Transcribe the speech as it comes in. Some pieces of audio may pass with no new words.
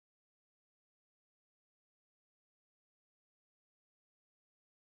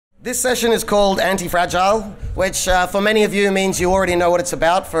This session is called Anti-Fragile, which for many of you means you already know what it's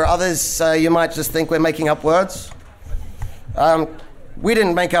about. For others, you might just think we're making up words. We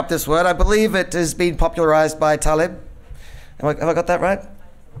didn't make up this word. I believe it has been popularized by Taleb. Have I got that right?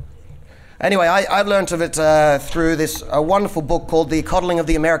 Anyway, I learned of it through this wonderful book called The Coddling of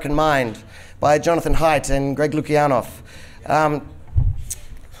the American Mind by Jonathan Haidt and Greg Lukianoff,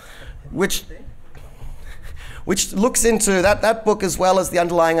 which looks into, that book, as well as the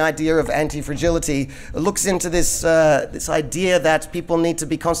underlying idea of anti-fragility, looks into this, this idea that people need to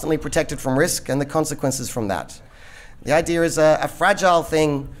be constantly protected from risk and the consequences from that. The idea is a fragile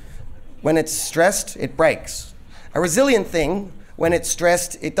thing, when it's stressed, it breaks. A resilient thing, when it's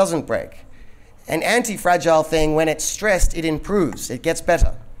stressed, it doesn't break. An anti-fragile thing, when it's stressed, it improves, it gets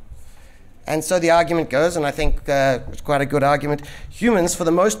better. And so the argument goes, and I think it's quite a good argument, humans, for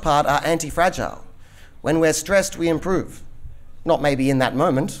the most part, are anti-fragile. When we're stressed, we improve. Not maybe in that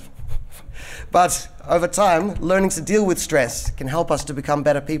moment, but over time, learning to deal with stress can help us to become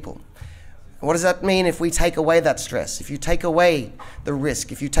better people. What does that mean if we take away that stress? If you take away the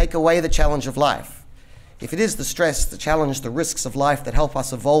risk, if you take away the challenge of life, if it is the stress, the challenge, the risks of life that help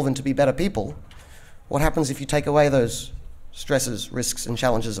us evolve and to be better people, what happens if you take away those stresses, risks, and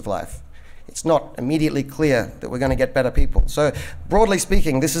challenges of life? It's not immediately clear that we're going to get better people. So broadly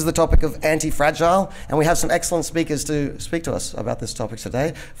speaking, this is the topic of anti-fragile, and we have some excellent speakers to speak to us about this topic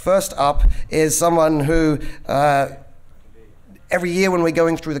today. First up is someone who every year when we're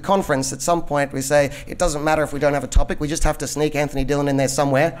going through the conference, at some point we say, it doesn't matter if we don't have a topic, we just have to sneak Anthony Dillon in there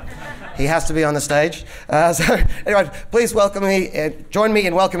somewhere. He has to be on the stage. So anyway, please welcome me, join me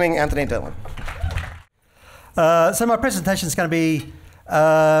in welcoming Anthony Dillon. So my presentation is going to be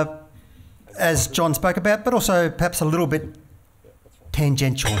as John spoke about, but also perhaps a little bit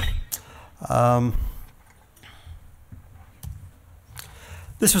tangential.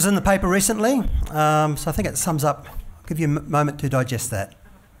 This was in the paper recently, so I think it sums up. I'll give you a moment to digest that.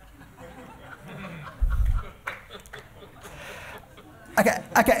 Okay,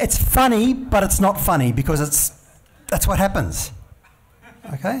 it's funny, but it's not funny because that's what happens.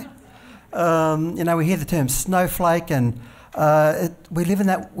 Okay, you know, we hear the term snowflake, and we live in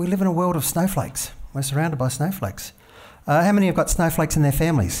a world of snowflakes. We're surrounded by snowflakes. How many have got snowflakes in their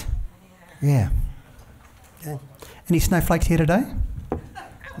families? Yeah. Okay. Any snowflakes here today?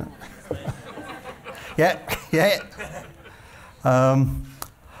 No. Yeah.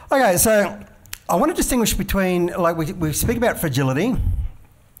 Okay, so I want to distinguish between, like, we speak about fragility.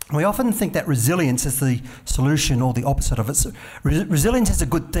 We often think that resilience is the solution or the opposite of it. Resilience is a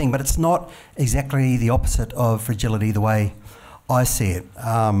good thing, but it's not exactly the opposite of fragility the way I see it.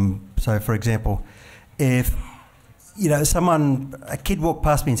 So, for example, if a kid walked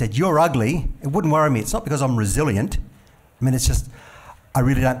past me and said, "You're ugly," it wouldn't worry me. It's not because I'm resilient. I mean, it's just I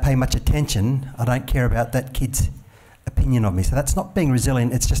really don't pay much attention. I don't care about that kid's opinion of me. So that's not being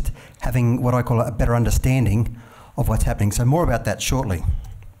resilient. It's just having what I call a better understanding of what's happening. So more about that shortly.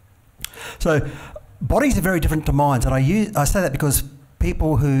 So bodies are very different to minds, and I say that because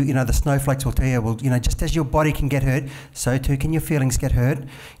people who, the snowflakes will tell you, well, just as your body can get hurt, so too can your feelings get hurt.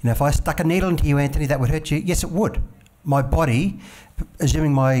 If I stuck a needle into you, Anthony, that would hurt you. Yes, it would. My body,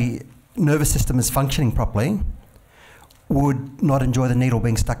 assuming my nervous system is functioning properly, would not enjoy the needle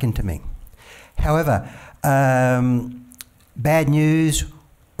being stuck into me. However, bad news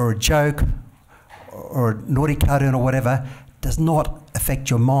or a joke or a naughty cartoon or whatever does not affect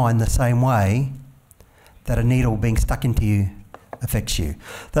your mind the same way that a needle being stuck into you affects you.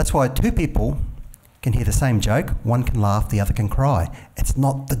 That's why two people can hear the same joke, one can laugh, the other can cry. It's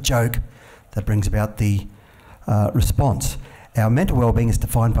not the joke that brings about the response. Our mental well-being is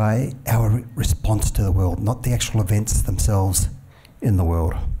defined by our response to the world, not the actual events themselves in the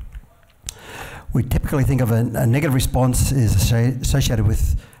world. We typically think of a negative response is associated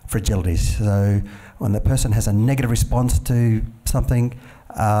with fragility. So when the person has a negative response to something,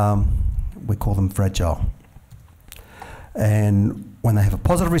 we call them fragile. And when they have a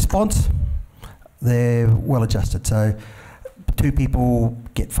positive response, they're well adjusted. So two people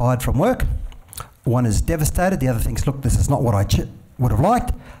get fired from work. One is devastated, the other thinks, look, this is not what I would have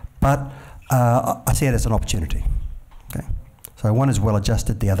liked, but I see it as an opportunity. Okay. So one is well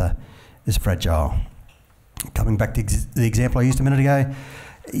adjusted, the other is fragile. Coming back to the example I used a minute ago,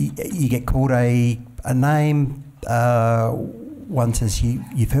 you get called a name, one says,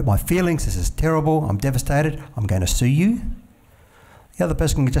 you've hurt my feelings, this is terrible, I'm devastated, I'm going to sue you. The other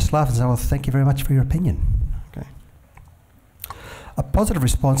person can just laugh and say, well, thank you very much for your opinion. Okay. A positive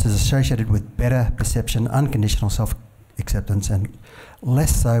response is associated with better perception, unconditional self-acceptance, and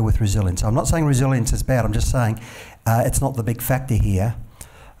less so with resilience. I'm not saying resilience is bad, I'm just saying it's not the big factor here.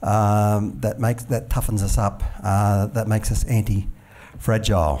 that toughens us up, that makes us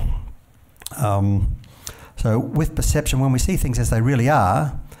anti-fragile. So with perception, when we see things as they really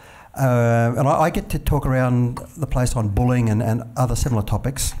are, and I get to talk around the place on bullying and other similar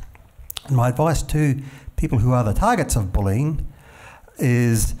topics, and my advice to people who are the targets of bullying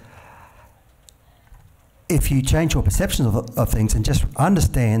is, if you change your perception of things and just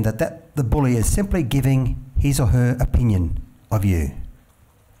understand that the bully is simply giving his or her opinion of you.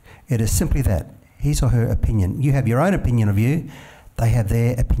 It is simply that, his or her opinion. You have your own opinion of you, they have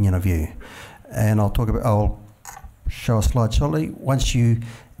their opinion of you. And I'll show a slide shortly. Once you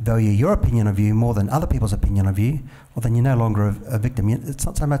value your opinion of you more than other people's opinion of you, well, then you're no longer a victim. It's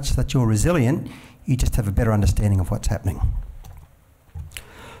not so much that you're resilient, you just have a better understanding of what's happening.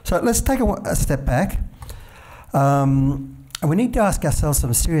 So let's take a step back. And we need to ask ourselves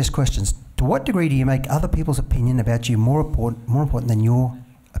some serious questions. To what degree do you make other people's opinion about you more important than your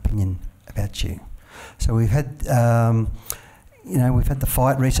opinion about you? So we've had, we've had the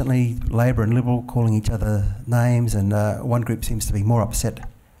fight recently, Labor and Liberal calling each other names, and one group seems to be more upset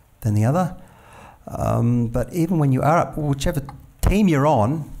than the other. But even when you are whichever team you're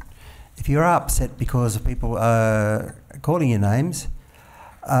on, if you're upset because of people calling you names,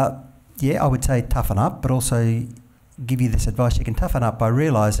 I would say toughen up, but also give you this advice. You can toughen up by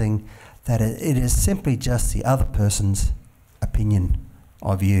realising that it is simply just the other person's opinion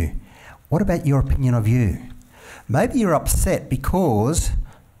of you. What about your opinion of you? Maybe you're upset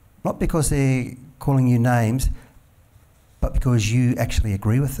not because they're calling you names, but because you actually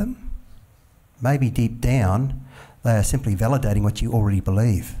agree with them. Maybe deep down, they are simply validating what you already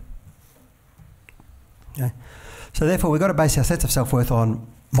believe. Okay? So therefore, we've got to base our sense of self-worth on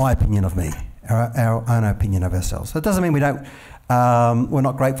my opinion of me, our own opinion of ourselves. So it doesn't mean we're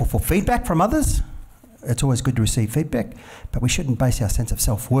not grateful for feedback from others. It's always good to receive feedback, but we shouldn't base our sense of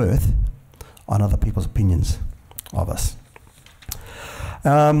self-worth on other people's opinions of us.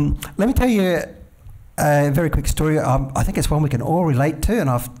 Let me tell you a very quick story. I think it's one we can all relate to, and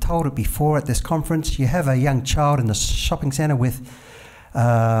I've told it before at this conference. You have a young child in the shopping centre with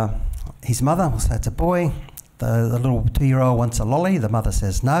his mother, so it's a boy. The little 2-year-old wants a lolly. The mother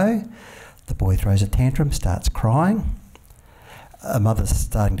says no. The boy throws a tantrum, starts crying. The mother's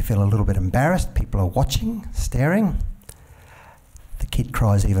starting to feel a little bit embarrassed. People are watching, staring. The kid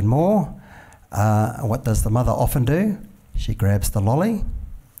cries even more. What does the mother often do? She grabs the lolly,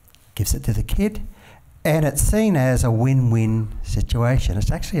 gives it to the kid, and it's seen as a win-win situation.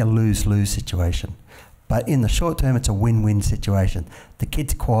 It's actually a lose-lose situation. But in the short term, it's a win-win situation. The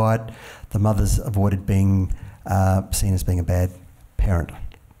kid's quiet. The mother's avoided being seen as being a bad parent.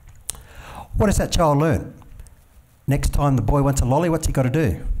 What does that child learn? Next time the boy wants a lolly, what's he got to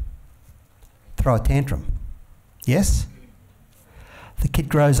do? Throw a tantrum. Yes? The kid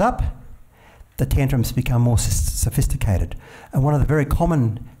grows up, the tantrums become more sophisticated. And one of the very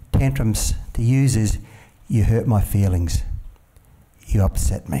common tantrums to use is, you hurt my feelings, you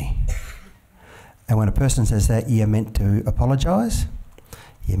upset me. And when a person says that, you're meant to apologise,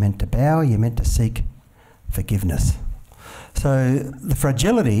 you're meant to bow, you're meant to seek forgiveness. So the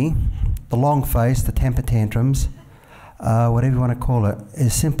fragility, the long face, the temper tantrums, whatever you want to call it,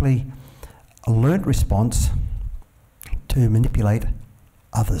 is simply a learnt response to manipulate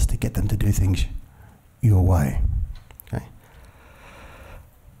others, to get them to do things your way. Okay.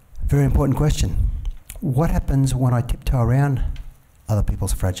 Very important question. What happens when I tiptoe around other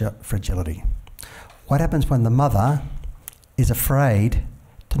people's fragility? What happens when the mother is afraid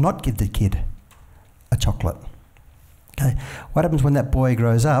to not give the kid a chocolate? Okay. What happens when that boy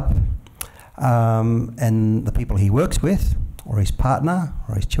grows up and the people he works with, or his partner,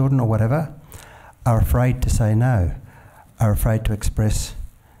 or his children, or whatever, are afraid to say no, are afraid to express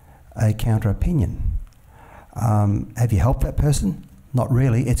a counter opinion? Have you helped that person? Not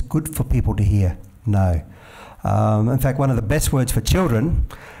really. It's good for people to hear no. In fact, one of the best words for children,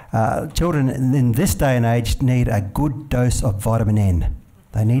 children in this day and age need a good dose of vitamin N.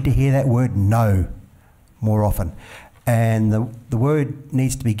 They need to hear that word no more often. And the word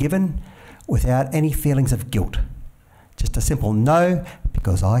needs to be given without any feelings of guilt. Just a simple no,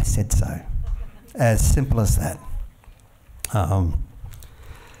 because I said so. As simple as that.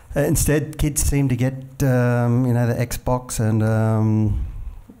 Instead, kids seem to get, the Xbox and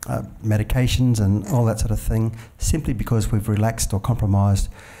medications and all that sort of thing, simply because we've relaxed or compromised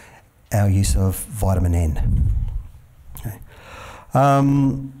our use of vitamin N. Okay.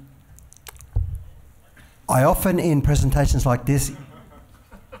 I often, in presentations like this,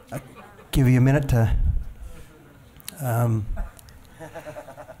 give you a minute to...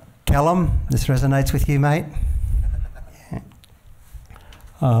 Callum, this resonates with you, mate? Yeah.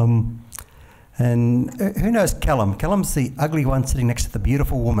 And who knows Callum? Callum's the ugly one sitting next to the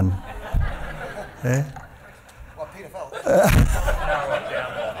beautiful woman. Yeah? Well, Peter felt.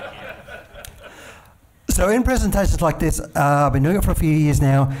 So in presentations like this, I've been doing it for a few years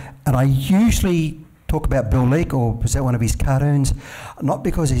now, and I usually talk about Bill Leak or present one of his cartoons, not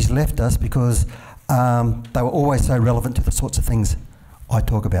because he's left us, because they were always so relevant to the sorts of things I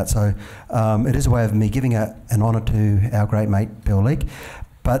talk about. So it is a way of me giving an honour to our great mate Bill Leak.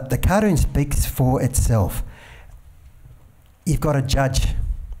 But the cartoon speaks for itself. You've got a judge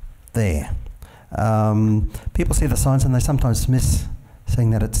there. People see the signs and they sometimes miss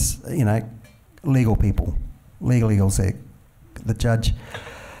seeing that it's, legal people, legals there, the judge,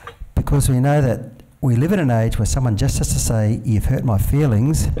 because we know that we live in an age where someone just has to say, you've hurt my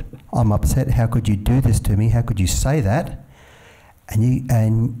feelings, I'm upset, how could you do this to me, how could you say that, and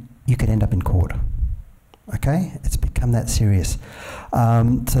you could end up in court. Okay, it's become that serious.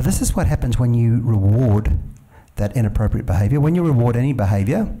 So this is what happens when you reward that inappropriate behaviour. When you reward any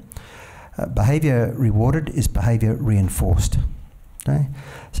behaviour, behaviour rewarded is behaviour reinforced. Okay,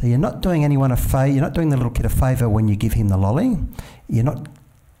 so you're not doing anyone a favour. You're not doing the little kid a favour when you give him the lolly. You're not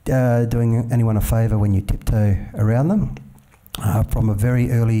doing anyone a favour when you tiptoe around them. From a very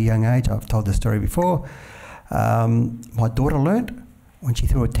early young age, I've told this story before. My daughter learnt when she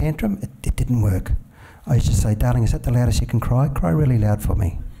threw a tantrum, it didn't work. I used to say, darling, is that the loudest you can cry? Cry really loud for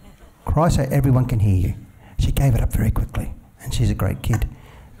me. Cry so everyone can hear you. She gave it up very quickly, and she's a great kid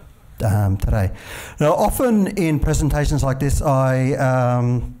today. Now, often in presentations like this,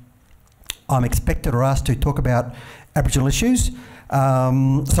 I'm expected or asked to talk about Aboriginal issues. So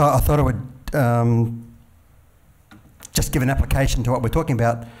I thought I would just give an application to what we're talking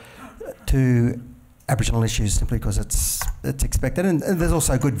about to Aboriginal issues, simply because it's expected, and there's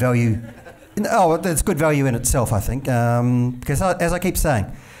also good value. There's good value in itself, I think, because as I keep saying,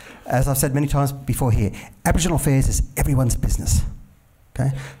 as I've said many times before here, Aboriginal affairs is everyone's business.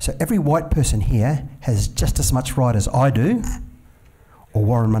 Okay, so every white person here has just as much right as I do, or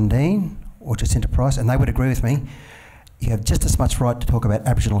Warren Mundine, or Jacinta Price, and they would agree with me. You have just as much right to talk about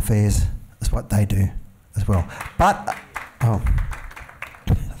Aboriginal affairs as what they do as well. But,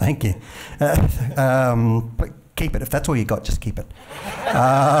 thank you. But keep it. If that's all you got, just keep it.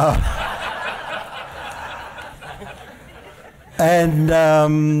 And,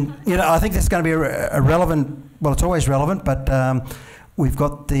 I think this is going to be a relevant, well, it's always relevant, but we've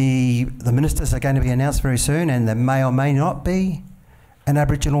got the ministers are going to be announced very soon, and there may or may not be an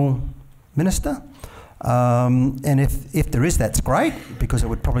Aboriginal minister. And if there is, that's great, because it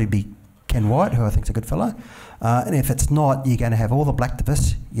would probably be Ken White, who I think is a good fellow. And if it's not, you're going to have all the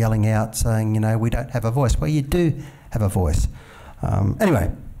blacktivists yelling out, saying, we don't have a voice. Well, you do have a voice.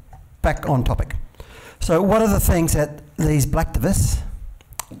 Anyway, back on topic. So what are the things that these blacktivists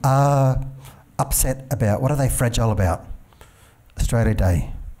are upset about? What are they fragile about? Australia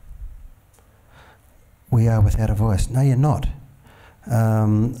Day. We are without a voice. No, you're not.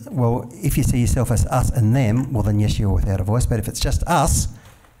 Well, if you see yourself as us and them, well then yes, you're without a voice. But if it's just us,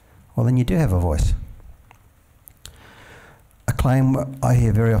 well then you do have a voice. A claim I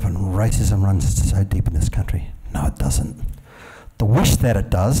hear very often, racism runs so deep in this country. No, it doesn't. The wish that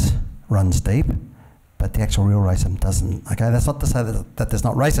it does runs deep, but the actual real racism doesn't. Okay, that's not to say that there's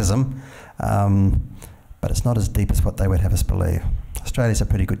not racism, but it's not as deep as what they would have us believe. Australia's a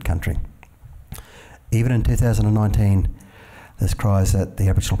pretty good country. Even in 2019, there's cries that the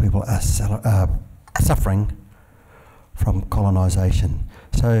Aboriginal people are suffering from colonisation.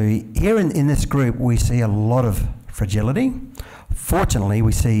 So here in this group, we see a lot of fragility. Fortunately,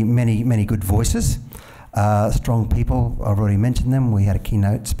 we see many, many good voices. Strong people, I've already mentioned them. We had a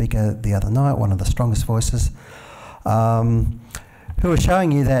keynote speaker the other night, one of the strongest voices, who are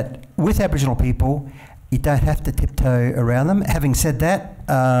showing you that with Aboriginal people, you don't have to tiptoe around them. Having said that,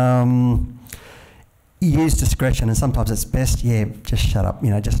 use discretion, and sometimes it's best, just shut up,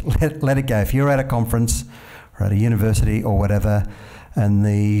 just let it go. If you're at a conference or at a university or whatever, and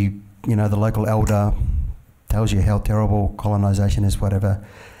the local elder tells you how terrible colonisation is, whatever,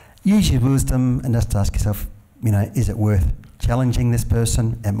 use your wisdom and just ask yourself, is it worth challenging this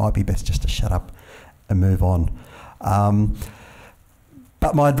person? It might be best just to shut up and move on.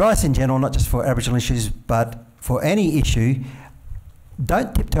 But my advice in general, not just for Aboriginal issues, but for any issue,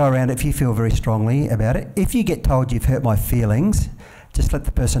 don't tiptoe around it if you feel very strongly about it. If you get told you've hurt my feelings, just let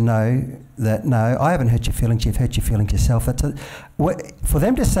the person know that, no, I haven't hurt your feelings, you've hurt your feelings yourself. For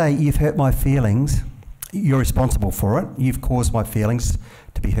them to say, you've hurt my feelings, you're responsible for it, you've caused my feelings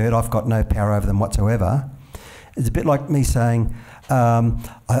to be hurt, I've got no power over them whatsoever. It's a bit like me saying,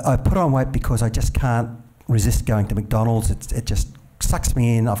 I put on weight because I just can't resist going to McDonald's, it just sucks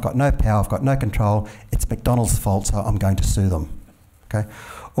me in, I've got no power, I've got no control, it's McDonald's fault, so I'm going to sue them. Okay?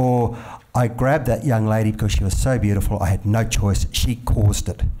 Or I grabbed that young lady because she was so beautiful, I had no choice, she caused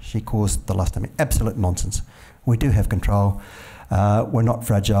it. She caused the lust. I mean, absolute nonsense. We do have control, we're not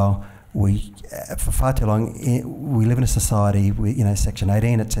fragile. We, for far too long, we live in a society, Section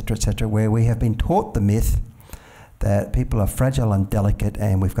 18, etc., where we have been taught the myth that people are fragile and delicate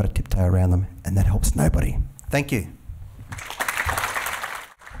and we've got to tiptoe around them, and that helps nobody. Thank you.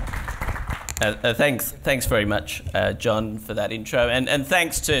 Thanks very much, John, for that intro, and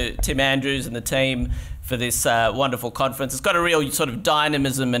thanks to Tim Andrews and the team for this wonderful conference. It's got a real sort of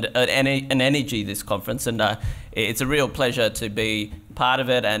dynamism and energy, this conference, and it's a real pleasure to be part of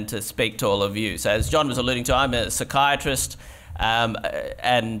it and to speak to all of you. So as John was alluding to, I'm a psychiatrist,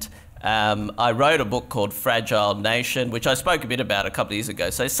 and I wrote a book called Fragile Nation, which I spoke a bit about a couple of years ago.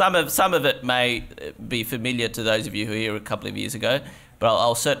 So some of it may be familiar to those of you who were here a couple of years ago, but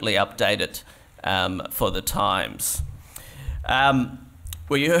I'll certainly update it for the times.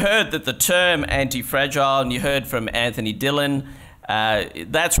 Well, you heard that the term anti-fragile, and you heard from Anthony Dillon.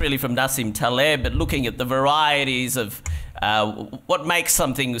 That's really from Nassim Taleb, but looking at the varieties of what makes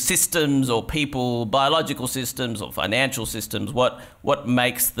something systems or people, biological systems or financial systems, what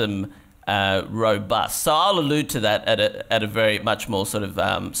makes them robust. So I'll allude to that at a very much more sort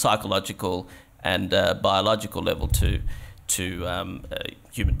of psychological and biological level to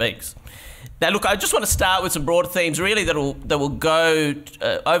human beings. Now, look, I just want to start with some broad themes, really, that will go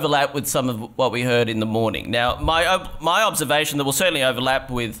overlap with some of what we heard in the morning. Now, my observation that will certainly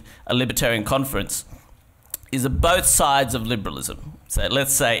overlap with a libertarian conference is that both sides of liberalism, so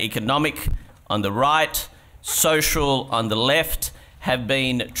let's say economic on the right, social on the left, have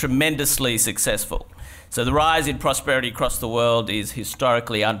been tremendously successful. So the rise in prosperity across the world is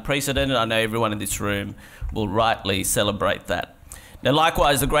historically unprecedented. I know everyone in this room will rightly celebrate that. Now,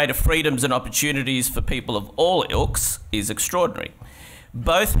 likewise, the greater freedoms and opportunities for people of all ilks is extraordinary.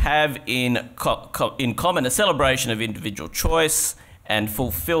 Both have in common a celebration of individual choice and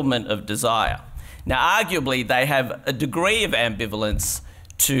fulfillment of desire. Now, arguably, they have a degree of ambivalence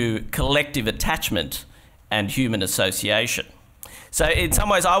to collective attachment and human association. So in some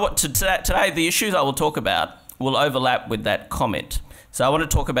ways, today the issues I will talk about will overlap with that comment. So I want to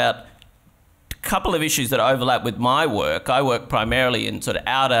talk about couple of issues that overlap with my work. I work primarily in sort of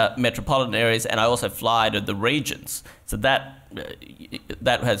outer metropolitan areas, and I also fly to the regions. So that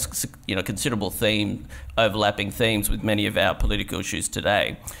has considerable overlapping themes with many of our political issues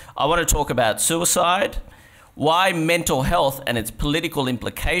today. I want to talk about suicide, why mental health and its political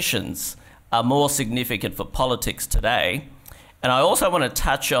implications are more significant for politics today, and I also want to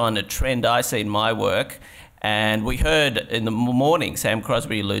touch on a trend I see in my work. And we heard in the morning Sam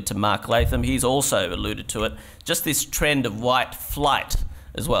Crosby allude to Mark Latham. He's also alluded to it. Just this trend of white flight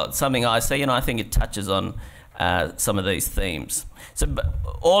as well. It's something I see, and I think it touches on some of these themes. So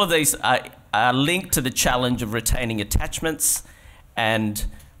all of these are linked to the challenge of retaining attachments and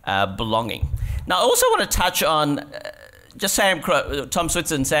belonging. Now, I also want to touch on just Tom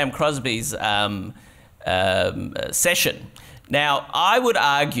Switzer and Sam Crosby's session. Now, I would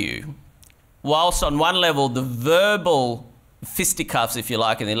argue, whilst on one level the verbal fisticuffs, if you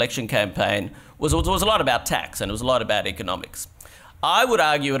like, in the election campaign was a lot about tax and it was a lot about economics, I would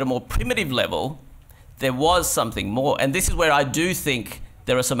argue at a more primitive level there was something more. And this is where I do think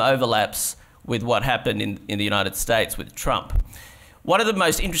there are some overlaps with what happened in the United States with Trump. One of the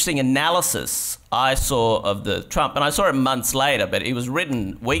most interesting analysis I saw of the Trump, and I saw it months later, but it was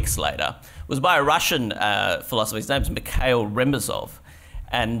written weeks later, was by a Russian philosopher. His name's Mikhail Remezov.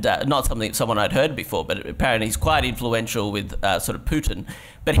 And not someone I'd heard before, but apparently he's quite influential with sort of Putin.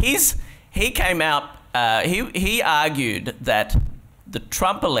 But he came out, he argued that the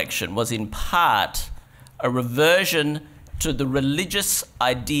Trump election was in part a reversion to the religious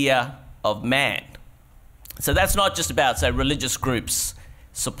idea of man. So that's not just about, say, religious groups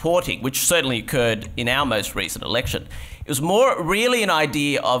supporting, which certainly occurred in our most recent election. It was more really an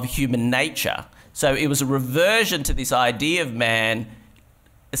idea of human nature. So it was a reversion to this idea of man,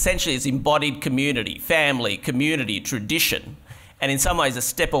 essentially as embodied community, family, community, tradition, and in some ways a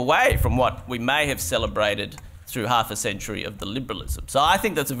step away from what we may have celebrated through half a century of the liberalism. So I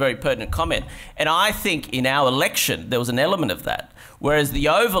think that's a very pertinent comment. And I think in our election there was an element of that. Whereas the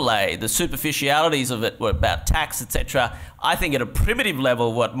overlay, the superficialities of it were about tax, etc. I think at a primitive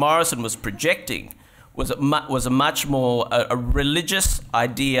level what Morrison was projecting was a much more a religious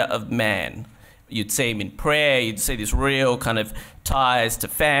idea of man. You'd see him in prayer, you'd see this real kind of ties to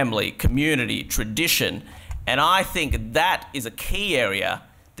family, community, tradition. And I think that is a key area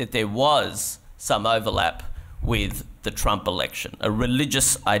that there was some overlap with the Trump election, a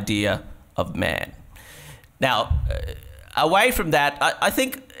religious idea of man. Now, away from that, I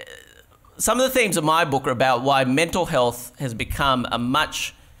think some of the themes of my book are about why mental health has become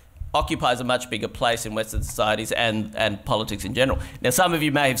occupies a much bigger place in Western societies and politics in general. Now, some of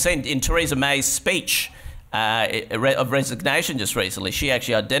you may have seen in Theresa May's speech of resignation just recently, she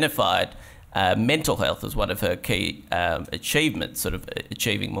actually identified mental health as one of her key achievements, sort of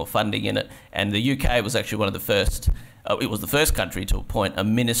achieving more funding in it. And the UK was actually one of the first, it was the first country to appoint a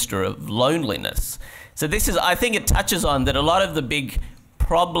minister of loneliness. So this is, I think it touches on that a lot of the big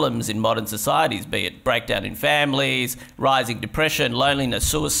problems in modern societies, be it breakdown in families, rising depression, loneliness,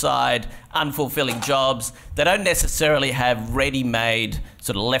 suicide, unfulfilling jobs, they don't necessarily have ready-made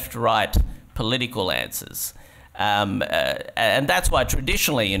sort of left-right political answers. And that's why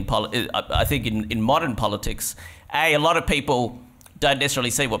traditionally, I think in modern politics, a lot of people don't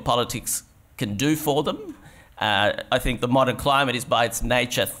necessarily see what politics can do for them. I think the modern climate is by its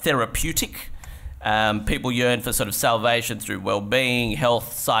nature therapeutic. People yearn for sort of salvation through well-being,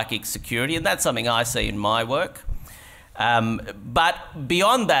 health, psychic security, and that's something I see in my work. But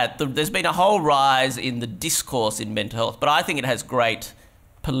beyond that, there's been a whole rise in the discourse in mental health, but I think it has great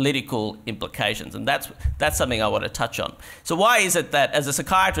political implications, and that's something I want to touch on. So why is it that, as a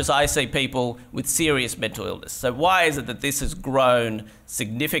psychiatrist, I see people with serious mental illness? So why is it that this has grown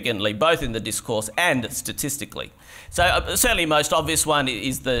significantly, both in the discourse and statistically? So certainly most obvious one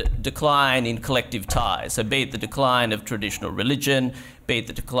is the decline in collective ties. So be it the decline of traditional religion, be it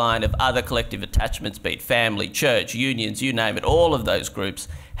the decline of other collective attachments, be it family, church, unions, you name it, all of those groups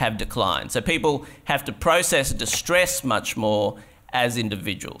have declined. So people have to process distress much more as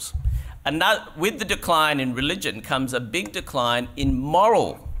individuals. With the decline in religion comes a big decline in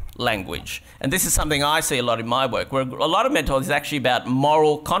moral language. And this is something I see a lot in my work, where a lot of mental health is actually about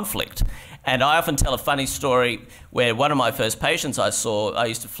moral conflict. And I often tell a funny story where one of my first patients I saw, I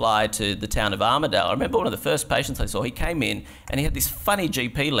used to fly to the town of Armidale. I remember one of the first patients I saw, he came in and he had this funny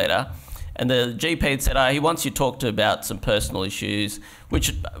GP letter, and the GP had said, he wants you to talk to about some personal issues,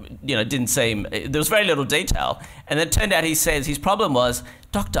 which, didn't seem, there was very little detail. And then it turned out he says his problem was,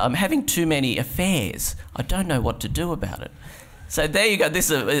 "Doctor, I'm having too many affairs. I don't know what to do about it." So there you go.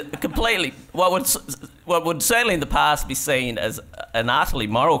 This is a completely, what would certainly in the past be seen as an utterly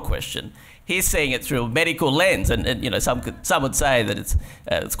moral question. He's seeing it through a medical lens, and some would say that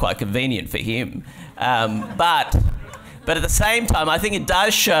it's quite convenient for him. But at the same time, I think it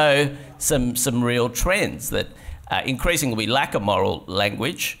does show some real trends that increasingly we lack a moral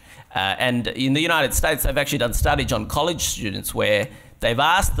language. And in the United States, they've actually done studies on college students where they've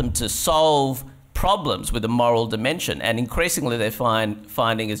asked them to solve problems with a moral dimension, and increasingly they're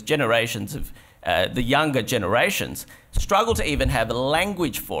finding as generations of the younger generations struggle to even have a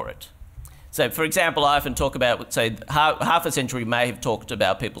language for it. So, for example, I often talk about, say, half a century may have talked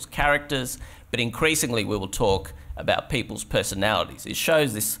about people's characters, but increasingly we will talk about people's personalities. It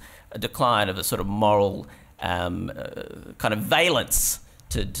shows this decline of a sort of moral kind of valence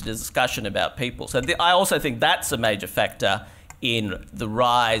to discussion about people. So I also think that's a major factor in the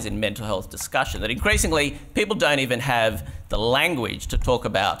rise in mental health discussion, that increasingly people don't even have the language to talk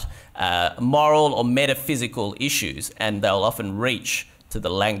about moral or metaphysical issues, and they'll often reach to the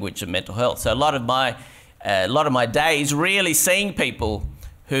language of mental health. So a lot of my day is really seeing people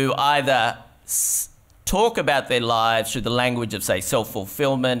who either talk about their lives through the language of, say,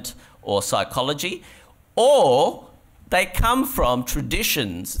 self-fulfillment or psychology, or they come from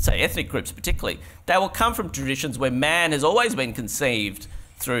traditions, say ethnic groups particularly, they will come from traditions where man has always been conceived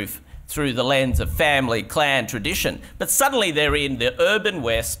through the lens of family, clan, tradition, but suddenly they're in the urban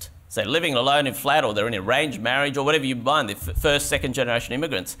West, say living alone in flat, or they're in arranged marriage, or whatever you mind, they're first, second generation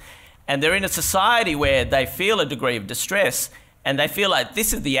immigrants, and they're in a society where they feel a degree of distress, and they feel like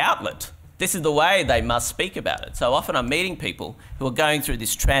this is the outlet. This is the way they must speak about it. So often I'm meeting people who are going through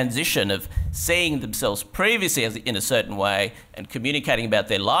this transition of seeing themselves previously as in a certain way and communicating about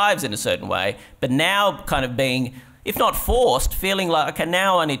their lives in a certain way, but now kind of being, if not forced, feeling like, okay,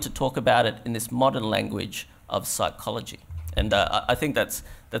 now I need to talk about it in this modern language of psychology. And I think that's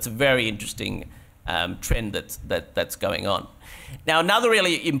a very interesting trend that's going on. Now, another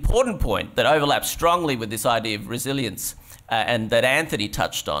really important point that overlaps strongly with this idea of resilience and that Anthony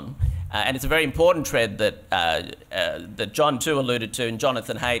touched on, and it's a very important trend that John too alluded to, and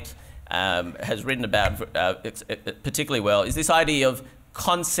Jonathan Haidt has written about particularly well, is this idea of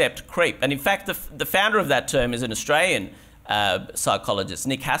concept creep. And in fact, the founder of that term is an Australian psychologist,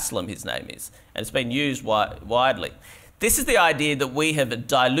 Nick Haslam, his name is, and it's been used widely. This is the idea that we have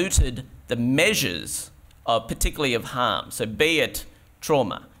diluted the measures of, particularly of harm. So be it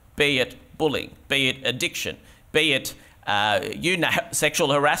trauma, be it bullying, be it addiction, be it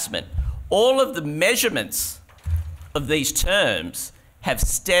sexual harassment. All of the measurements of these terms have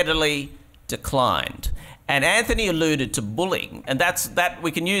steadily declined. And Anthony alluded to bullying, and that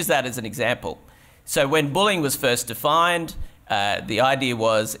we can use that as an example. So when bullying was first defined, the idea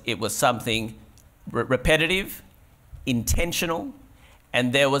was it was something repetitive, intentional,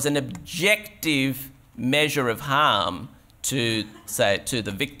 and there was an objective measure of harm to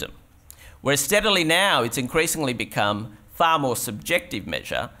the victim. Whereas steadily now, it's increasingly become far more subjective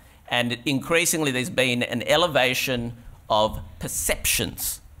measure, and increasingly there's been an elevation of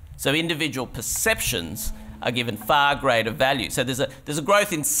perceptions. So individual perceptions are given far greater value. So there's a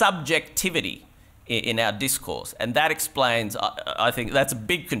growth in subjectivity in our discourse, and that explains, I think that's a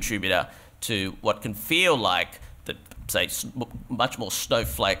big contributor to what can feel like, much more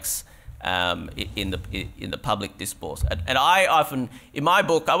snowflakes in the public discourse. And I often, in my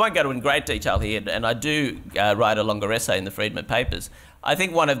book, I won't go into great detail here, and I do write a longer essay in the Friedman Papers. I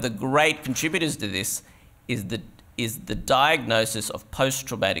think one of the great contributors to this is the diagnosis of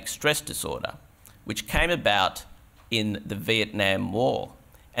post-traumatic stress disorder, which came about in the Vietnam War.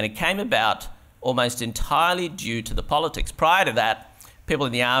 And it came about almost entirely due to the politics. Prior to that, people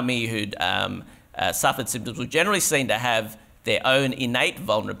in the army who'd suffered symptoms were generally seen to have their own innate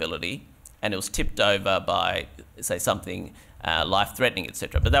vulnerability, and it was tipped over by, say, something life-threatening,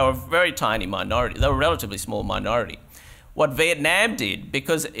 etc. But they were a very tiny minority. They were a relatively small minority. What Vietnam did,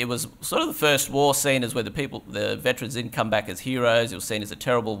 because it was sort of the first war seen as where the veterans didn't come back as heroes, it was seen as a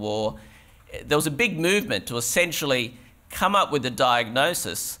terrible war, there was a big movement to essentially come up with a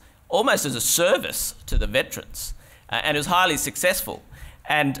diagnosis almost as a service to the veterans, and it was highly successful.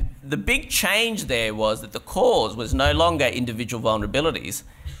 And the big change there was that the cause was no longer individual vulnerabilities,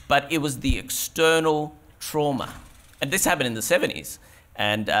 but it was the external trauma. And this happened in the 70s,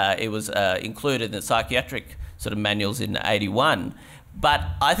 and it was included in the psychiatric sort of manuals in '81. But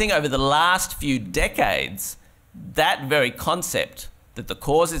I think over the last few decades, that very concept, that the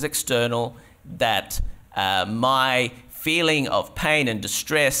cause is external, that my feeling of pain and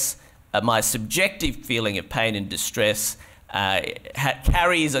distress, my subjective feeling of pain and distress,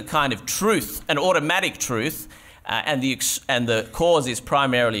 carries a kind of truth, an automatic truth, and the cause is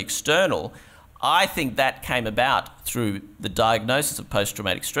primarily external. I think that came about through the diagnosis of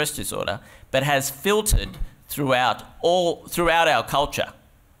post-traumatic stress disorder, but has filtered throughout our culture.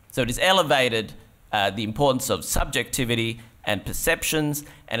 So it has elevated the importance of subjectivity and perceptions,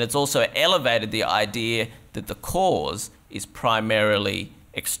 and it's also elevated the idea that the cause is primarily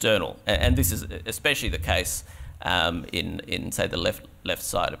external. And this is especially the case in say the left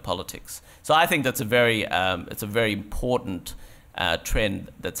side of politics. So I think that's it's a very important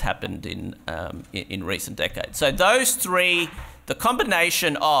trend that's happened in recent decades. So those three, the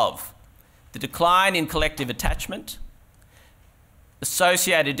combination of the decline in collective attachment,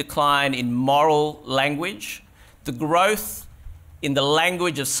 associated decline in moral language, the growth in the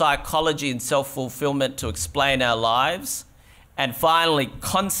language of psychology and self-fulfillment to explain our lives, and finally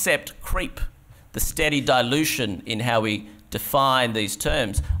concept creep, the steady dilution in how we define these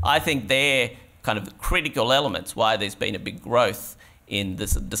terms. I think they're kind of critical elements why there's been a big growth in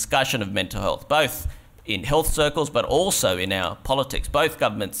this discussion of mental health, both in health circles but also in our politics. Both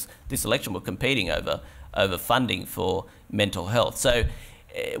governments this election were competing over funding for mental health. So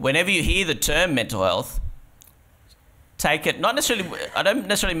whenever you hear the term mental health, take it, not necessarily, I don't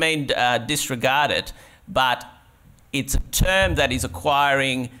necessarily mean disregard it, but it's a term that is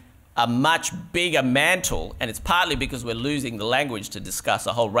acquiring a much bigger mantle, and it's partly because we're losing the language to discuss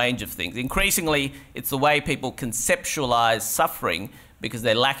a whole range of things. Increasingly, it's the way people conceptualize suffering because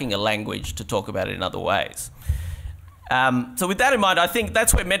they're lacking a language to talk about it in other ways. So with that in mind, I think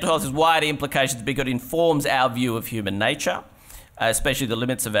that's where mental health has wider implications because it informs our view of human nature, especially the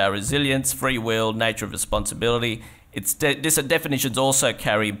limits of our resilience, free will, nature of responsibility. Its definitions also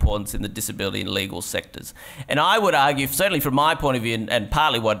carry importance in the disability and legal sectors. And I would argue, certainly from my point of view, and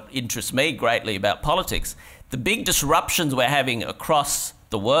partly what interests me greatly about politics, the big disruptions we're having across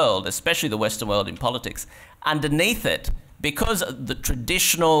the world, especially the Western world in politics, underneath it, because the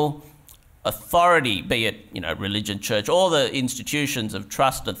traditional authority, be it religion, church, all the institutions of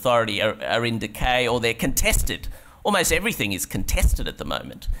trust and authority are in decay or they're contested. Almost everything is contested at the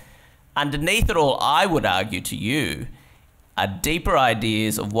moment. Underneath it all, I would argue to you, are deeper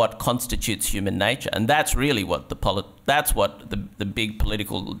ideas of what constitutes human nature, and that's really what the big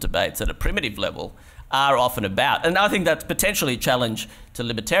political debates at a primitive level are often about. And I think that's potentially a challenge to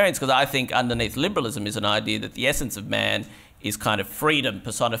libertarians because I think underneath liberalism is an idea that the essence of man is kind of freedom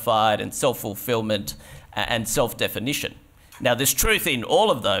personified and self-fulfillment and self-definition. Now, there's truth in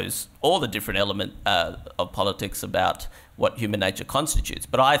all of those, all the different elements of politics about what human nature constitutes.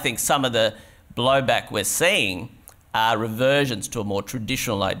 But I think some of the blowback we're seeing are reversions to a more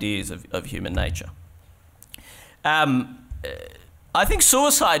traditional ideas of human nature. I think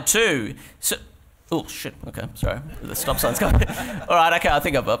suicide too. Oh shit! Okay, sorry. The stop sign's going. All right. Okay. I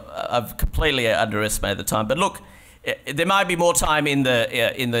think I've completely underestimated the time. But look, there might be more time in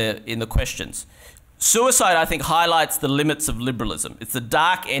the questions. Suicide, I think, highlights the limits of liberalism. It's the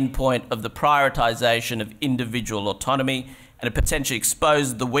dark endpoint of the prioritisation of individual autonomy, and it potentially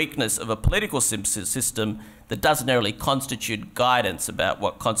exposes the weakness of a political system that doesn't really constitute guidance about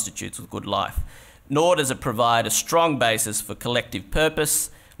what constitutes a good life. Nor does it provide a strong basis for collective purpose,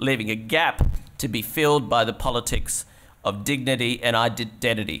 leaving a gap to be filled by the politics of dignity and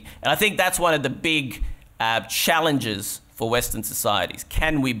identity. And I think that's one of the big challenges for Western societies.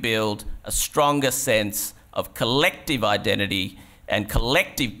 Can we build a stronger sense of collective identity and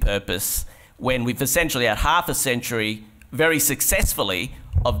collective purpose when we've essentially had half a century, very successfully,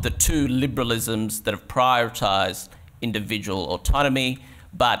 of the two liberalisms that have prioritised individual autonomy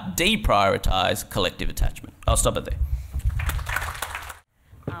but deprioritise collective attachment? I'll stop it there.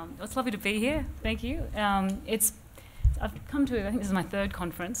 It's lovely to be here. Thank you. I've come to, I think this is my third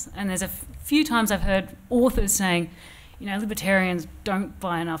conference, and there's a few times I've heard authors saying, you know, libertarians don't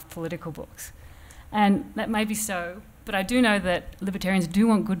buy enough political books. And that may be so, but I do know that libertarians do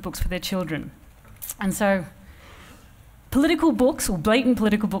want good books for their children. And so political books, or blatant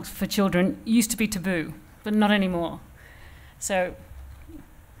political books for children, used to be taboo, but not anymore. So,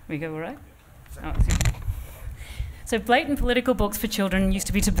 we go all right? Oh, excuse me. So blatant political books for children used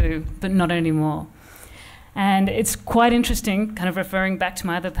to be taboo, but not anymore. And it's quite interesting, kind of referring back to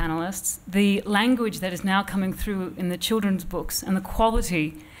my other panelists, the language that is now coming through in the children's books and the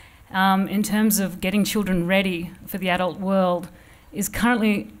quality in terms of getting children ready for the adult world is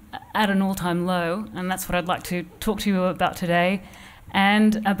currently at an all-time low, and that's what I'd like to talk to you about today,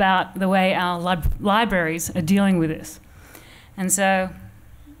 and about the way our libraries are dealing with this. And so,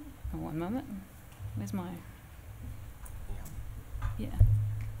 oh, one moment, where's my, yeah.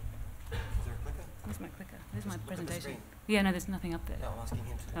 Where's my clicker? Where's my presentation? Yeah, no, there's nothing up there. No, I'm asking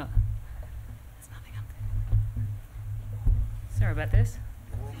him to. Oh, there's nothing up there. Sorry about this.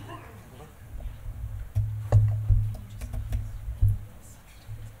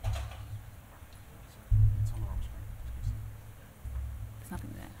 There's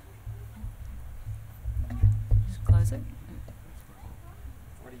nothing there. Just close it.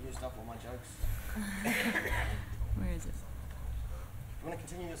 I've already used up all my jokes. Where is it? You want to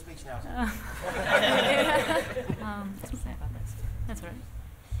continue your speech now? What's to say about this? That's all right.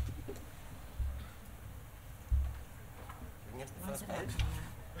 We can get to the first page.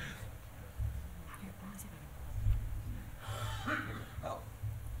 Oh.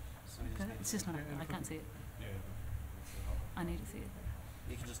 It's just not, I can't see it. I need to see it.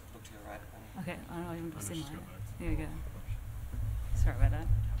 You can just look to your right. Okay, I don't even see mine. There we go. Sorry about that.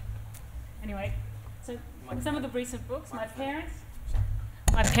 Anyway, so from some of the recent books, my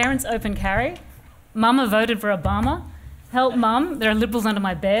parents open carry. Mama voted for Obama. Help Mum, there are liberals under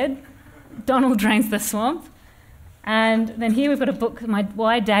my bed. Donald drains the swamp. And then here we've got a book,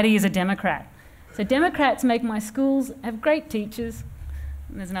 Why Daddy is a Democrat. So Democrats make my schools have great teachers.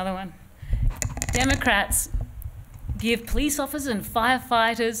 And there's another one. Democrats give police officers and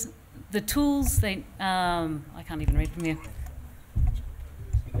firefighters the tools they, I can't even read from here.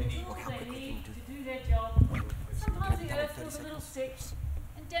 The tools they need to do their job. Sometimes the earth feels a little sick,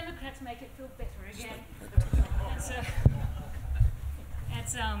 and Democrats make it feel better again.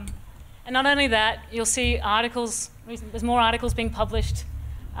 And not only that, you'll see articles, there's more articles being published.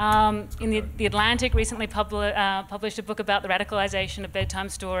 In the Atlantic recently published a book about the radicalisation of bedtime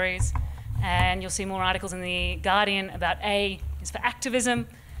stories, and you'll see more articles in the Guardian about A is for activism,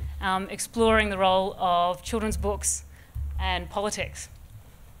 exploring the role of children's books and politics.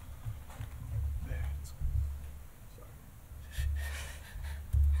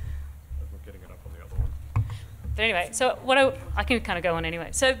 But anyway, so I can kind of go on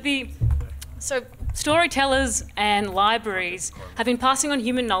anyway. So storytellers and libraries have been passing on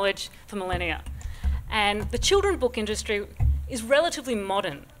human knowledge for millennia. And the children's book industry is relatively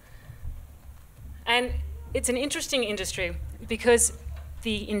modern. And it's an interesting industry because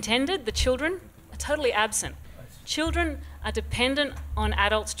the intended, the children, are totally absent. Children are dependent on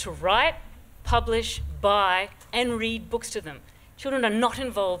adults to write, publish, buy, and read books to them. Children are not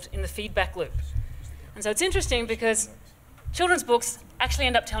involved in the feedback loop. And so it's interesting because children's books actually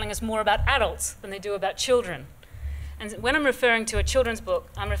end up telling us more about adults than they do about children. And when I'm referring to a children's book,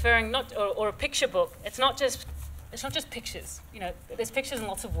 I'm referring or a picture book, it's not just it's not just pictures. You know, there's pictures and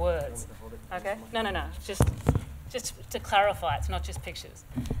lots of words. Okay? No. Just to clarify, it's not just pictures.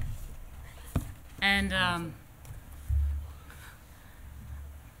 And I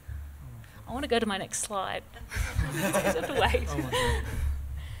want to go to my next slide. I have to wait.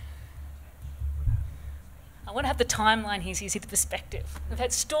 I want to have the timeline here so you see the perspective. We've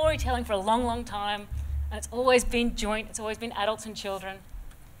had storytelling for a long, long time, and it's always been joint. It's always been adults and children.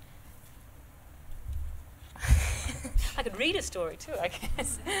 I could read a story too, I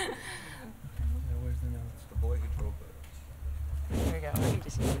guess. Where's the notes? The boy who drove it. There we go. I can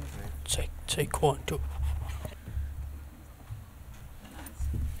just Take one, two.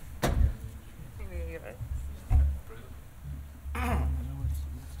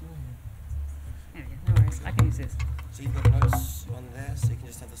 No worries. I can use this. So you've got notes on there, so you can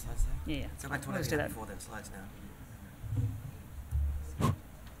just have the slides there? Yeah. Go back to what Let's I do did that. before then, slides now.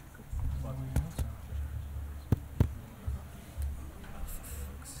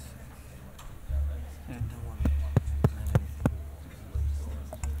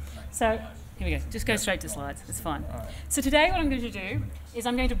 So here we go. Just go straight to slides. It's fine. So today what I'm going to do is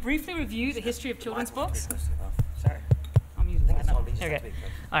I'm going to briefly review the history of children's books. Sorry. I'm using that now. There we go.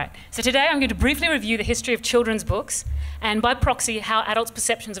 All right. So today I'm going to briefly review the history of children's books and by proxy how adults'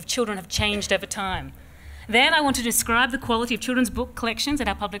 perceptions of children have changed over time. Then I want to describe the quality of children's book collections at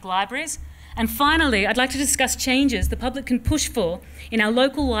our public libraries. And finally, I'd like to discuss changes the public can push for in our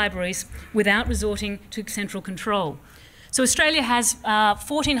local libraries without resorting to central control. So Australia has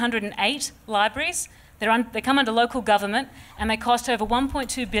 1,408 libraries. They come under local government and they cost over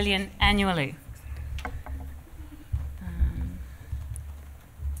 $1.2 billion annually.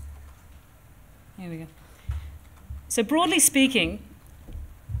 Here we go. So broadly speaking,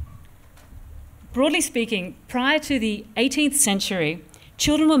 prior to the 18th century,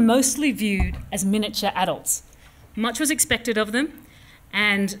 children were mostly viewed as miniature adults. Much was expected of them,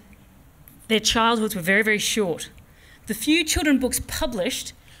 and their childhoods were very, very short. The few children books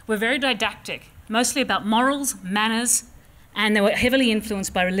published were very didactic, mostly about morals, manners, and they were heavily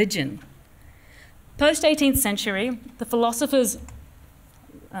influenced by religion. Post-18th century, the philosophers...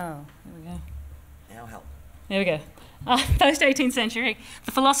 Oh, here we go. Now help. There we go. Post-18th century,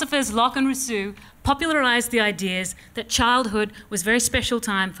 the philosophers Locke and Rousseau popularised the ideas that childhood was a very special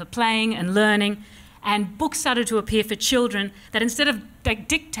time for playing and learning, and books started to appear for children that instead of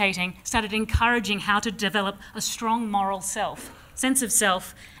dictating, started encouraging how to develop a strong moral sense of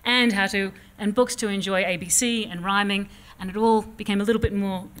self, and books to enjoy ABC and rhyming, and it all became a little bit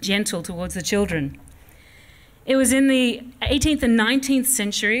more gentle towards the children. It was in the 18th and 19th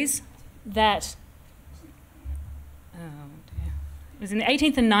centuries that It was in the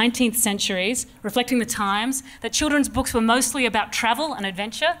 18th and 19th centuries, reflecting the times, that children's books were mostly about travel and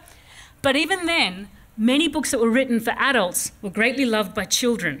adventure. But even then, many books that were written for adults were greatly loved by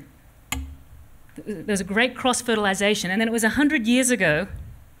children. There was a great cross-fertilisation. And then it was 100 years ago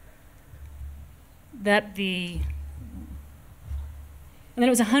that the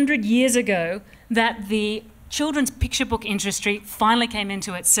children's picture book industry finally came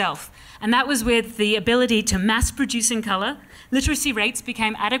into itself. And that was with the ability to mass produce in colour, literacy rates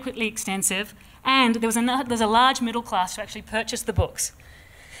became adequately extensive, and there's a large middle class to actually purchase the books.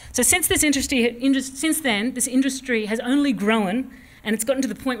 So since then, this industry has only grown, and it's gotten to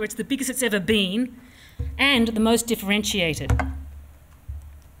the point where it's the biggest it's ever been, and the most differentiated.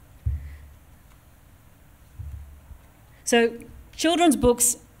 So children's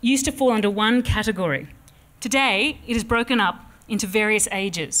books used to fall under one category. Today, it is broken up into various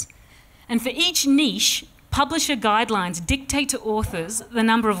ages. And for each niche, publisher guidelines dictate to authors the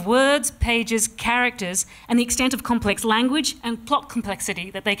number of words, pages, characters, and the extent of complex language and plot complexity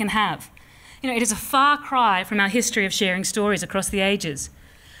that they can have. You know, it is a far cry from our history of sharing stories across the ages.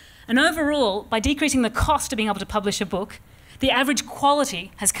 And overall, by decreasing the cost of being able to publish a book, the average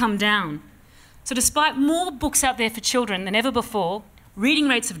quality has come down. So despite more books out there for children than ever before, reading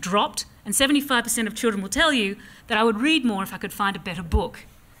rates have dropped, and 75% of children will tell you that I would read more if I could find a better book.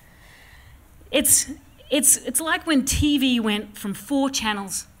 It's like when TV went from 4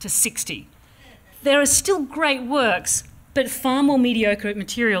 channels to 60. There are still great works, but far more mediocre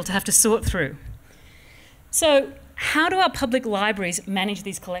material to have to sort through. So how do our public libraries manage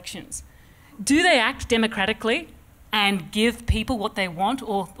these collections? Do they act democratically and give people what they want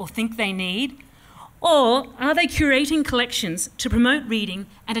or think they need? Or are they curating collections to promote reading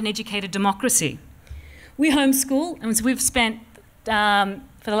and an educated democracy? We homeschool, and so we've spent,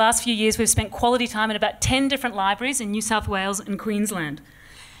 for the last few years, we've spent quality time in about 10 different libraries in New South Wales and Queensland.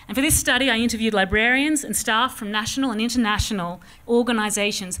 And for this study, I interviewed librarians and staff from national and international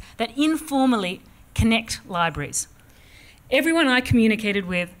organisations that informally connect libraries. Everyone I communicated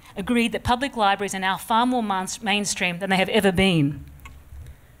with agreed that public libraries are now far more mainstream than they have ever been.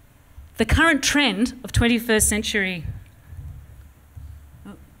 The current trend of 21st century...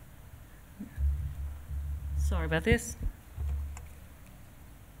 Oh. Sorry about this.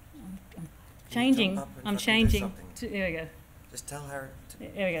 I'm changing. I'm changing. There we go. Just tell her.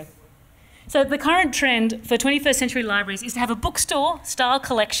 There we go. So the current trend for 21st century libraries is to have a bookstore-style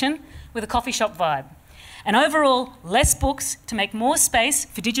collection with a coffee shop vibe. And overall, less books to make more space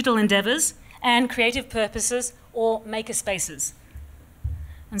for digital endeavours and creative purposes or maker spaces.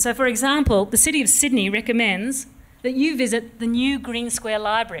 And so, for example, the City of Sydney recommends that you visit the new Green Square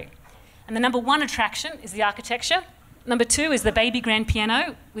Library. And the number one attraction is the architecture. Number two is the baby grand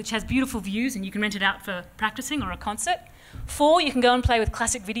piano, which has beautiful views and you can rent it out for practicing or a concert. 4, you can go and play with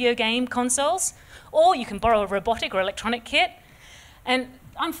classic video game consoles, or you can borrow a robotic or electronic kit. And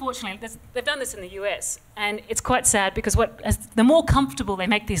unfortunately, they've done this in the US, and it's quite sad because the more comfortable they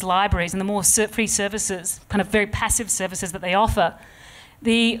make these libraries and the more free services, kind of very passive services that they offer,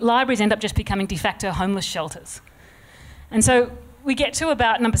 the libraries end up just becoming de facto homeless shelters. And so we get to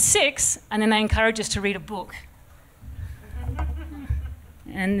about number 6, and then they encourage us to read a book.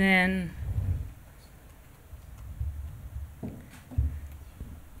 And then...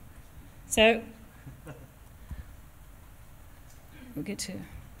 So, we'll get to,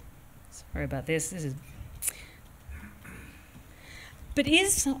 sorry about this, But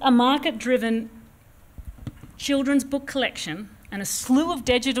is a market-driven children's book collection and a slew of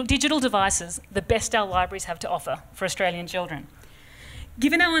digital devices the best our libraries have to offer for Australian children?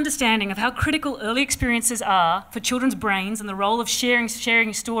 Given our understanding of how critical early experiences are for children's brains and the role of sharing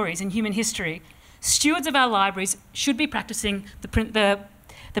stories in human history, stewards of our libraries should be practicing the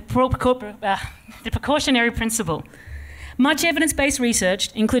precautionary principle. Much evidence-based research,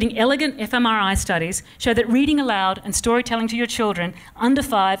 including elegant fMRI studies, show that reading aloud and storytelling to your children under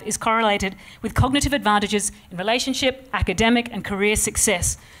 5 is correlated with cognitive advantages in relationship, academic and career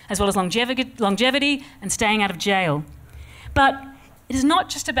success, as well as longevity and staying out of jail. But it is not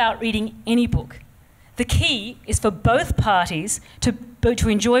just about reading any book. The key is for both parties to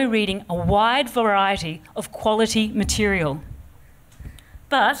enjoy reading a wide variety of quality material.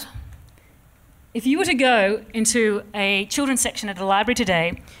 But if you were to go into a children's section at the library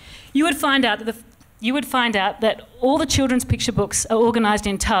today, you would find out that all the children's picture books are organised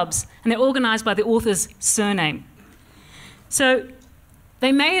in tubs, and they're organised by the author's surname. So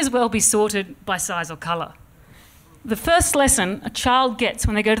they may as well be sorted by size or colour. The first lesson a child gets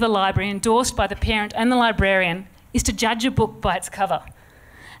when they go to the library, endorsed by the parent and the librarian, is to judge a book by its cover.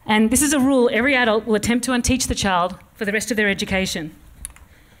 And this is a rule every adult will attempt to unteach the child for the rest of their education.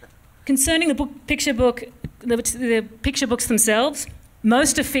 Concerning the picture books themselves,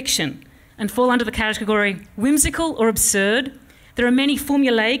 most are fiction and fall under the category whimsical or absurd. There are many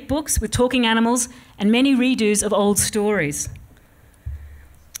formulaic books with talking animals and many redos of old stories.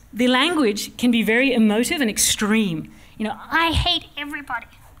 The language can be very emotive and extreme. You know, I hate everybody,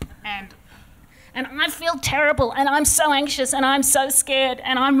 and I feel terrible, and I'm so anxious, and I'm so scared,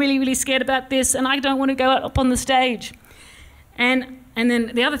 and I'm really, really scared about this, and I don't want to go up on the stage. And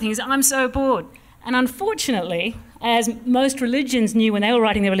then the other thing is, I'm so bored. And unfortunately, as most religions knew when they were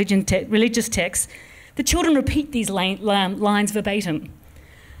writing their religious texts, the children repeat these lines verbatim.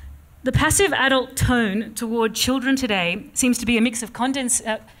 The passive adult tone toward children today seems to be a mix of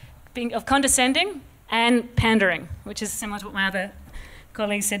condescending and pandering, which is similar to what my other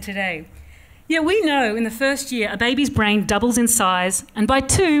colleagues said today. Yet we know in the first year a baby's brain doubles in size, and by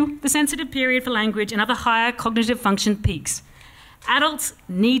 2, the sensitive period for language and other higher cognitive function peaks. Adults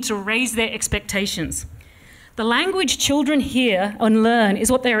need to raise their expectations. The language children hear and learn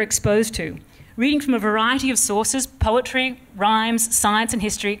is what they are exposed to. Reading from a variety of sources, poetry, rhymes, science and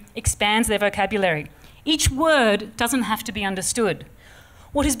history, expands their vocabulary. Each word doesn't have to be understood.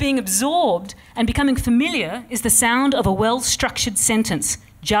 What is being absorbed and becoming familiar is the sound of a well-structured sentence,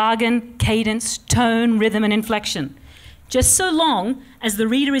 jargon, cadence, tone, rhythm and inflection. Just so long as the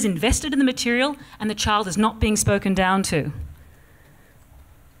reader is invested in the material and the child is not being spoken down to.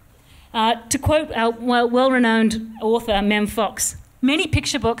 To quote our well-renowned author, Mem Fox, many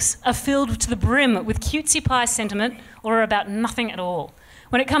picture books are filled to the brim with cutesy pie sentiment or are about nothing at all.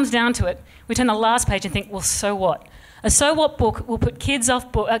 When it comes down to it, we turn the last page and think, well, so what? A so what book will put kids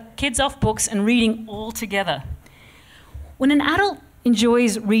off books and reading altogether. When an adult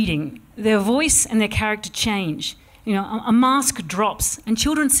enjoys reading, their voice and their character change. You know, a mask drops and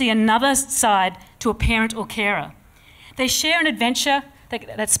children see another side to a parent or carer. They share an adventure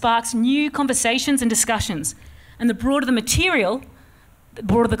that sparks new conversations and discussions. And the broader the material, the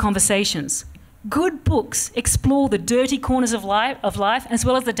broader the conversations. Good books explore the dirty corners of life as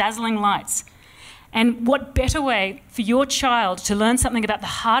well as the dazzling lights. And what better way for your child to learn something about the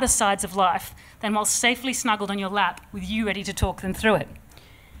harder sides of life than while safely snuggled on your lap with you ready to talk them through it?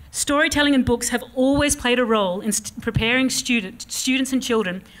 Storytelling and books have always played a role in preparing students and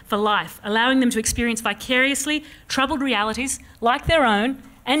children for life, allowing them to experience vicariously troubled realities like their own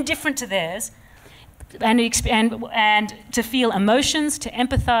and different to theirs, and to feel emotions, to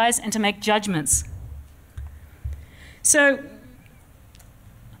empathise, and to make judgments. So,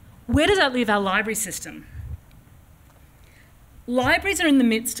 where does that leave our library system? Libraries are in the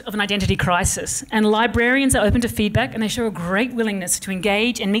midst of an identity crisis, and librarians are open to feedback, and they show a great willingness to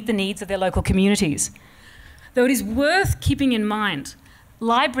engage and meet the needs of their local communities. Though it is worth keeping in mind,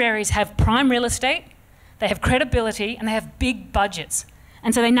 libraries have prime real estate, they have credibility, and they have big budgets.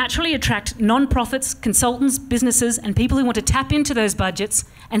 And so they naturally attract non-profits, consultants, businesses, and people who want to tap into those budgets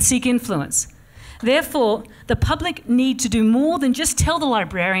and seek influence. Therefore, the public need to do more than just tell the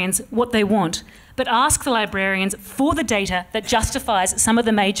librarians what they want, but ask the librarians for the data that justifies some of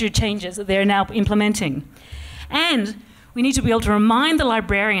the major changes that they're now implementing. And we need to be able to remind the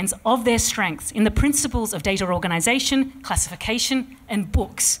librarians of their strengths in the principles of data organisation, classification, and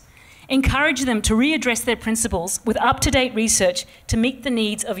books. Encourage them to readdress their principles with up-to-date research to meet the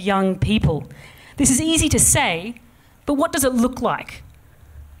needs of young people. This is easy to say, but what does it look like?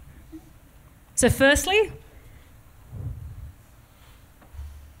 So firstly,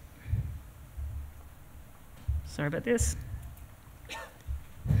 sorry about this.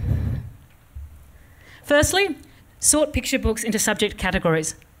 Firstly, sort picture books into subject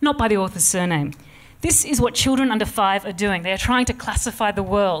categories, not by the author's surname. This is what children under 5 are doing. They are trying to classify the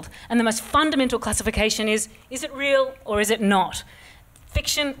world. And the most fundamental classification is it real or is it not?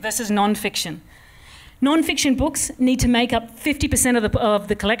 Fiction versus non-fiction. Non-fiction books need to make up 50% of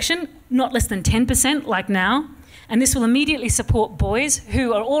the collection, not less than 10% like now. And this will immediately support boys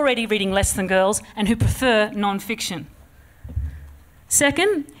who are already reading less than girls and who prefer non-fiction.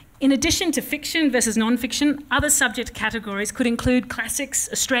 Second, in addition to fiction versus non-fiction, other subject categories could include classics,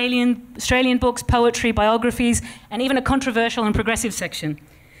 Australian books, poetry, biographies, and even a controversial and progressive section.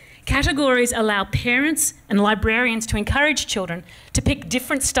 Categories allow parents and librarians to encourage children to pick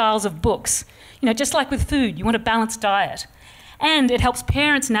different styles of books. You know, just like with food, you want a balanced diet. And it helps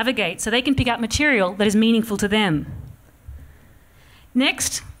parents navigate so they can pick out material that is meaningful to them.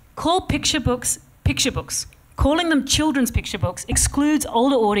 Next, call picture books picture books. Calling them children's picture books excludes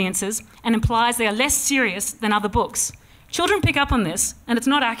older audiences and implies they are less serious than other books. Children pick up on this, and it's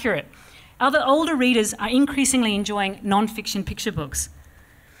not accurate. Other older readers are increasingly enjoying non-fiction picture books.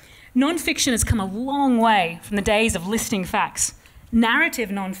 Non-fiction has come a long way from the days of listing facts. Narrative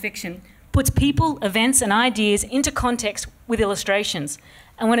non-fiction puts people, events, and ideas into context with illustrations.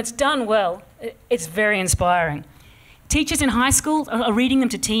 And when it's done well, it's very inspiring. Teachers in high school are reading them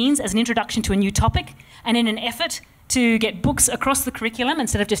to teens as an introduction to a new topic, and in an effort to get books across the curriculum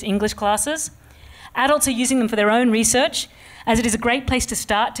instead of just English classes. Adults are using them for their own research, as it is a great place to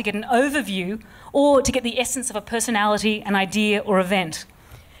start to get an overview or to get the essence of a personality, an idea, or event.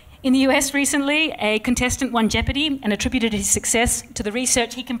 In the US recently, a contestant won Jeopardy and attributed his success to the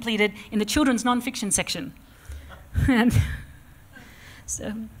research he completed in the children's non-fiction section. And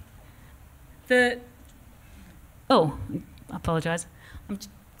so, I apologise.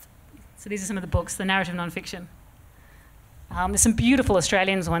 So these are some of the books, the narrative non-fiction. There's some beautiful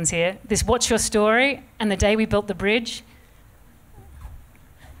Australian ones here. This What's Your Story and The Day We Built the Bridge.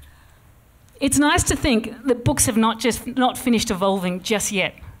 It's nice to think that books have not finished evolving just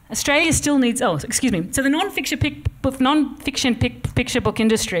yet. Australia still needs, so the non-fiction picture book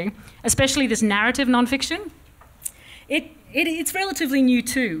industry, especially this narrative non-fiction, it's relatively new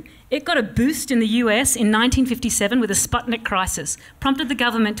too. It got a boost in the US in 1957 with the Sputnik crisis, prompted the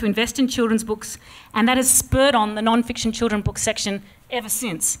government to invest in children's books, and that has spurred on the non-fiction children's book section ever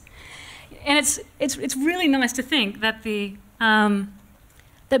since. And it's really nice to think that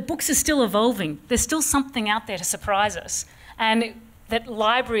that books are still evolving. There's still something out there to surprise us, and that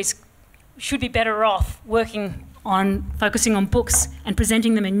libraries should be better off focusing on books and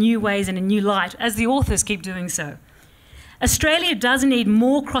presenting them in new ways and in new light, as the authors keep doing so. Australia does need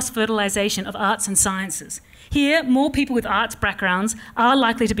more cross-fertilisation of arts and sciences. Here, more people with arts backgrounds are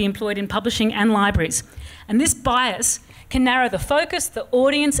likely to be employed in publishing and libraries. And this bias can narrow the focus, the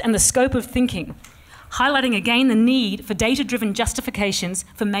audience, and the scope of thinking, highlighting again the need for data-driven justifications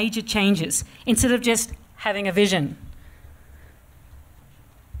for major changes, instead of just having a vision.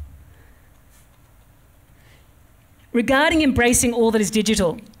 Regarding embracing all that is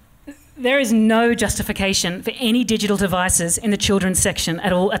digital, there is no justification for any digital devices in the children's section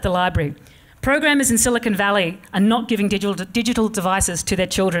at all at the library. Programmers in Silicon Valley are not giving digital devices to their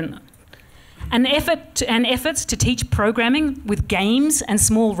children. And efforts to teach programming with games and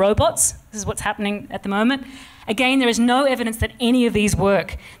small robots, this is what's happening at the moment. Again, there is no evidence that any of these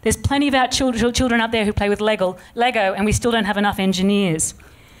work. There's plenty of our children out there who play with Lego, and we still don't have enough engineers.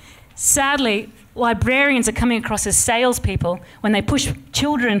 Sadly, librarians are coming across as salespeople when they push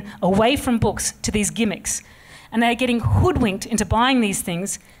children away from books to these gimmicks. And they're getting hoodwinked into buying these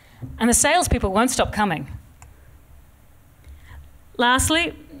things, and the salespeople won't stop coming.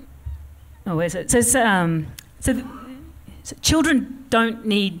 Lastly, where's it? So children don't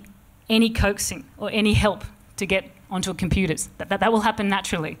need any coaxing or any help to get onto computers. That will happen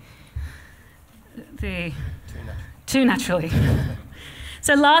naturally. Too naturally.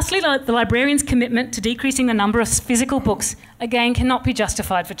 So lastly, the librarian's commitment to decreasing the number of physical books, again, cannot be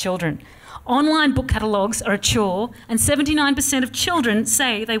justified for children. Online book catalogues are a chore, and 79% of children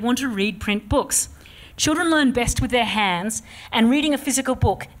say they want to read print books. Children learn best with their hands, and reading a physical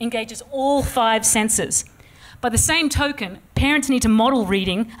book engages all 5 senses. By the same token, parents need to model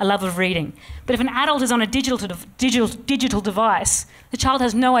reading, a love of reading. But if an adult is on a digital device, the child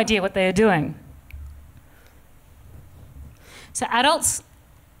has no idea what they are doing. So adults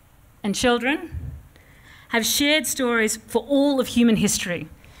and children have shared stories for all of human history.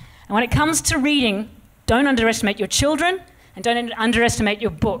 And when it comes to reading, don't underestimate your children and don't underestimate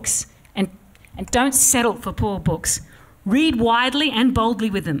your books. And don't settle for poor books. Read widely and boldly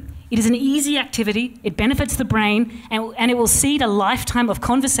with them. It is an easy activity, it benefits the brain, and it will seed a lifetime of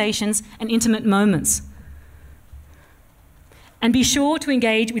conversations and intimate moments. And be sure to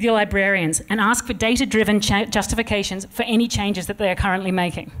engage with your librarians and ask for data-driven justifications for any changes that they are currently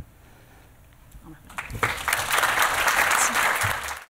making.